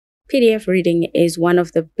PDF reading is one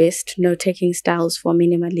of the best note-taking styles for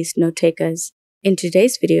minimalist note-takers. In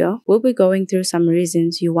today's video, we'll be going through some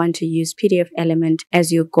reasons you want to use PDFelement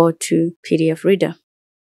as your go-to PDF reader.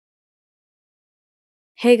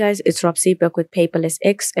 Hey guys, it's Robsy back with Paperless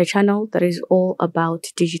X, a channel that is all about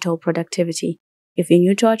digital productivity. If you're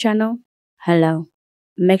new to our channel, hello.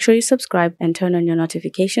 Make sure you subscribe and turn on your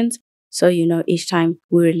notifications so you know each time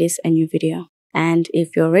we release a new video. And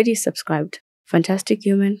if you're already subscribed, fantastic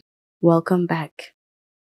human, welcome back.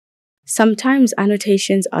 Sometimes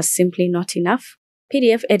annotations are simply not enough.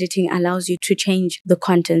 PDF editing allows you to change the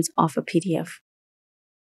contents of a PDF.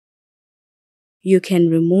 You can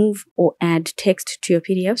remove or add text to your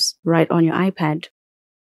PDFs right on your iPad.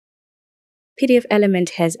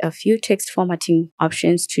 PDFelement has a few text formatting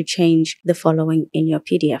options to change the following in your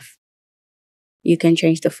PDF. You can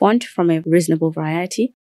change the font from a reasonable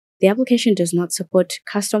variety. The application does not support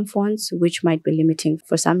custom fonts, which might be limiting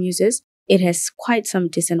for some users. It has quite some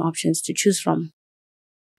decent options to choose from.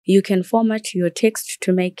 You can format your text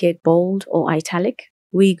to make it bold or italic.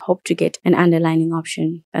 We hope to get an underlining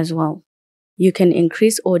option as well. You can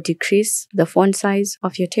increase or decrease the font size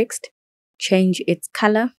of your text, change its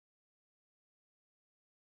color,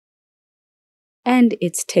 and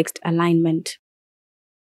its text alignment.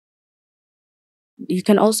 You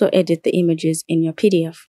can also edit the images in your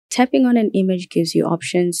PDF. Tapping on an image gives you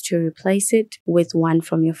options to replace it with one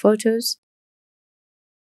from your photos.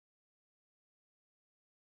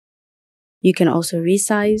 You can also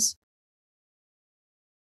resize,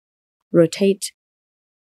 rotate,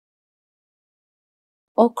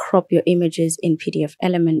 or crop your images in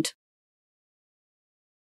PDFelement.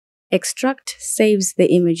 Extract saves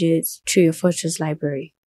the images to your photos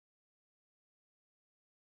library.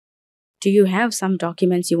 Do you have some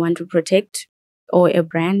documents you want to protect or a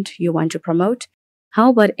brand you want to promote? How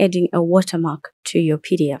about adding a watermark to your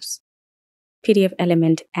PDFs?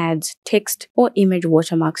 PDFelement adds text or image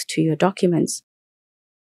watermarks to your documents.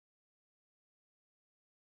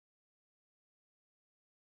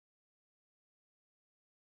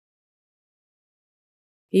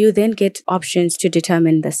 You then get options to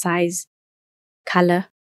determine the size, color,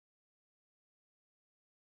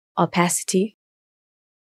 opacity,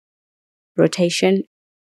 rotation,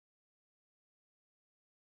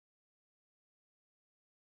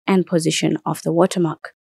 and position of the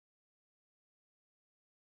watermark.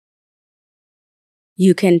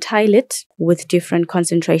 You can tile it with different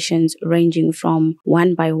concentrations ranging from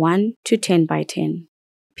 1:1 to 10:10.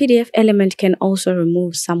 PDFelement can also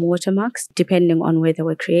remove some watermarks depending on where they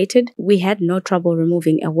were created. We had no trouble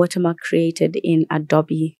removing a watermark created in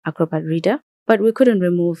Adobe Acrobat Reader, but we couldn't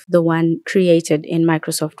remove the one created in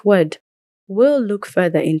Microsoft Word. We'll look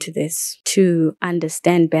further into this to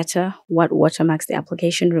understand better what watermarks the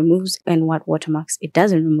application removes and what watermarks it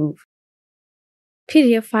doesn't remove.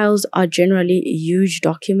 PDF files are generally huge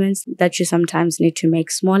documents that you sometimes need to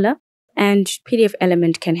make smaller, and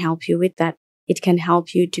PDFelement can help you with that. It can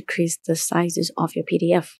help you decrease the sizes of your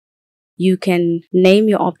PDF. You can name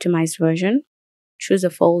your optimized version, choose a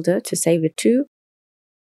folder to save it to,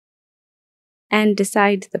 and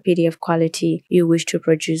decide the PDF quality you wish to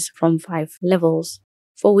produce from 5 levels.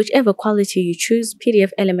 For whichever quality you choose,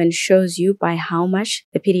 PDFelement shows you by how much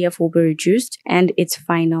the PDF will be reduced and its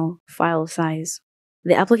final file size.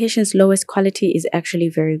 The application's lowest quality is actually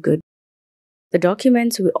very good. The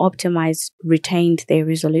documents we optimized retained their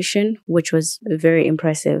resolution, which was very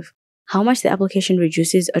impressive. How much the application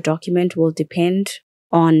reduces a document will depend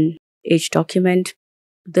on each document.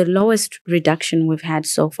 The lowest reduction we've had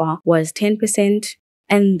so far was 10%,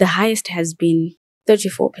 and the highest has been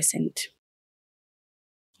 34%.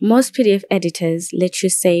 Most PDF editors let you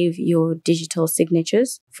save your digital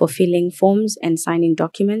signatures for filling forms and signing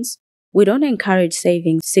documents. We don't encourage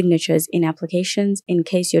saving signatures in applications in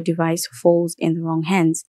case your device falls in the wrong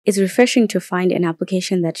hands. It's refreshing to find an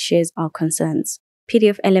application that shares our concerns.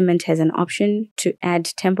 PDFelement has an option to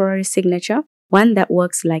add temporary signature, one that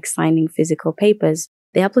works like signing physical papers.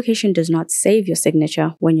 The application does not save your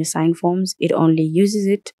signature when you sign forms. It only uses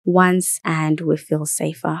it once, and we feel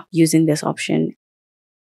safer using this option.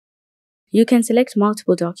 You can select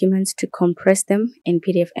multiple documents to compress them in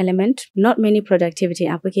PDFelement. Not many productivity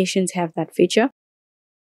applications have that feature.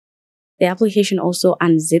 The application also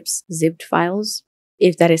unzips zipped files.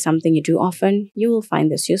 If that is something you do often, you will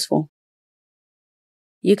find this useful.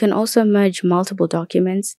 You can also merge multiple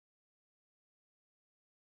documents.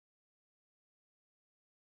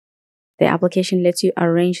 The application lets you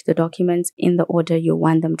arrange the documents in the order you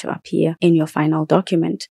want them to appear in your final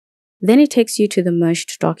document. Then it takes you to the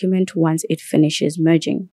merged document once it finishes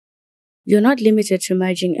merging. You're not limited to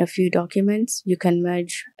merging a few documents. You can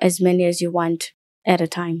merge as many as you want at a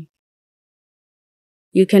time.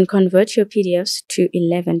 You can convert your PDFs to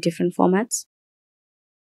 11 different formats.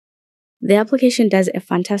 The application does a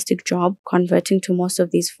fantastic job converting to most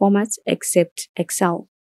of these formats except Excel.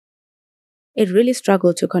 It really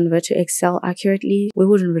struggled to convert to Excel accurately. We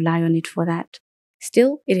wouldn't rely on it for that.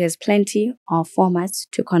 Still, it has plenty of formats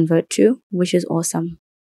to convert to, which is awesome.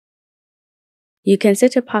 You can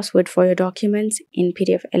set a password for your documents in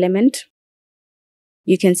PDFelement.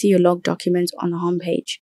 You can see your logged documents on the home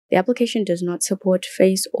page. The application does not support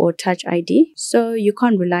Face or Touch ID, so you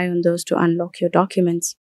can't rely on those to unlock your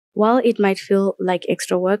documents. While it might feel like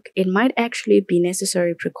extra work, it might actually be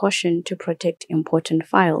necessary precaution to protect important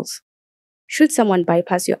files. Should someone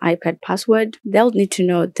bypass your iPad password, they'll need to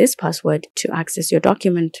know this password to access your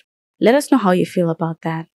document. Let us know how you feel about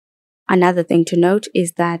that. Another thing to note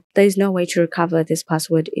is that there is no way to recover this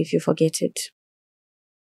password if you forget it.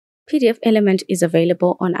 PDFelement is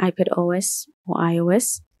available on iPad OS or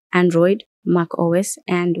iOS, Android, Mac OS,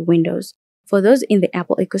 and Windows. For those in the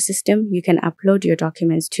Apple ecosystem, you can upload your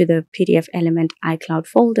documents to the PDFelement iCloud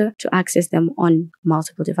folder to access them on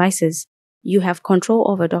multiple devices. You have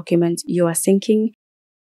control over documents you are syncing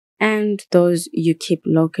and those you keep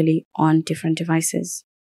locally on different devices.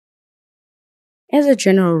 As a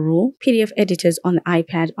general rule, PDF editors on the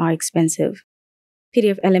iPad are expensive.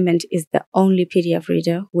 PDFelement is the only PDF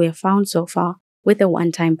reader we have found so far with a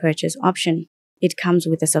one-time purchase option. It comes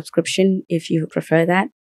with a subscription if you prefer that,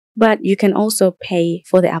 but you can also pay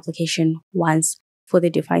for the application once for the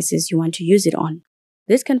devices you want to use it on.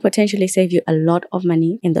 This can potentially save you a lot of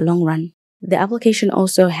money in the long run. The application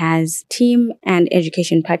also has team and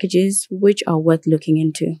education packages, which are worth looking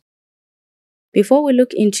into. Before we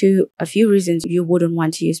look into a few reasons you wouldn't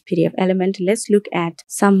want to use PDFelement, let's look at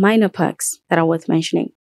some minor perks that are worth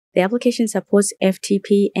mentioning. The application supports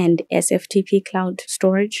FTP and SFTP cloud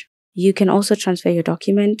storage. You can also transfer your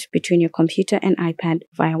document between your computer and iPad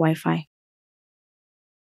via Wi-Fi.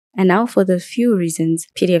 And now for the few reasons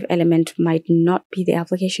PDFelement might not be the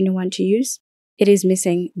application you want to use. It is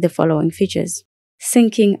missing the following features.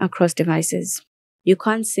 Syncing across devices. You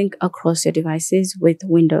can't sync across your devices with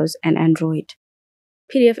Windows and Android.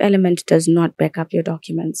 PDFelement does not back up your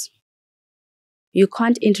documents. You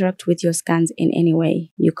can't interact with your scans in any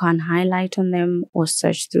way. You can't highlight on them or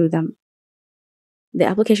search through them. The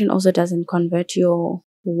application also doesn't convert your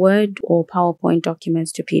Word or PowerPoint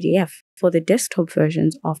documents to PDF. For the desktop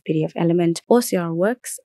versions of PDFelement, OCR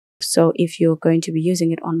works. So if you're going to be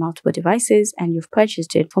using it on multiple devices and you've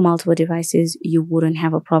purchased it for multiple devices, you wouldn't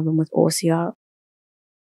have a problem with OCR.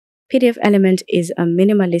 PDFelement is a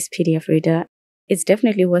minimalist PDF reader. It's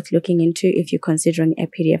definitely worth looking into if you're considering a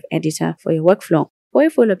PDF editor for your workflow. For a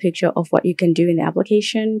fuller picture of what you can do in the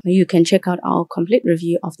application, you can check out our complete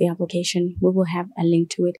review of the application. We will have a link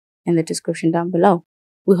to it in the description down below.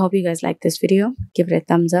 We hope you guys liked this video. Give it a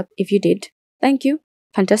thumbs up if you did. Thank you,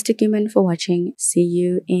 Fantastic Human, for watching. See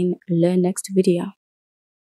you in the next video.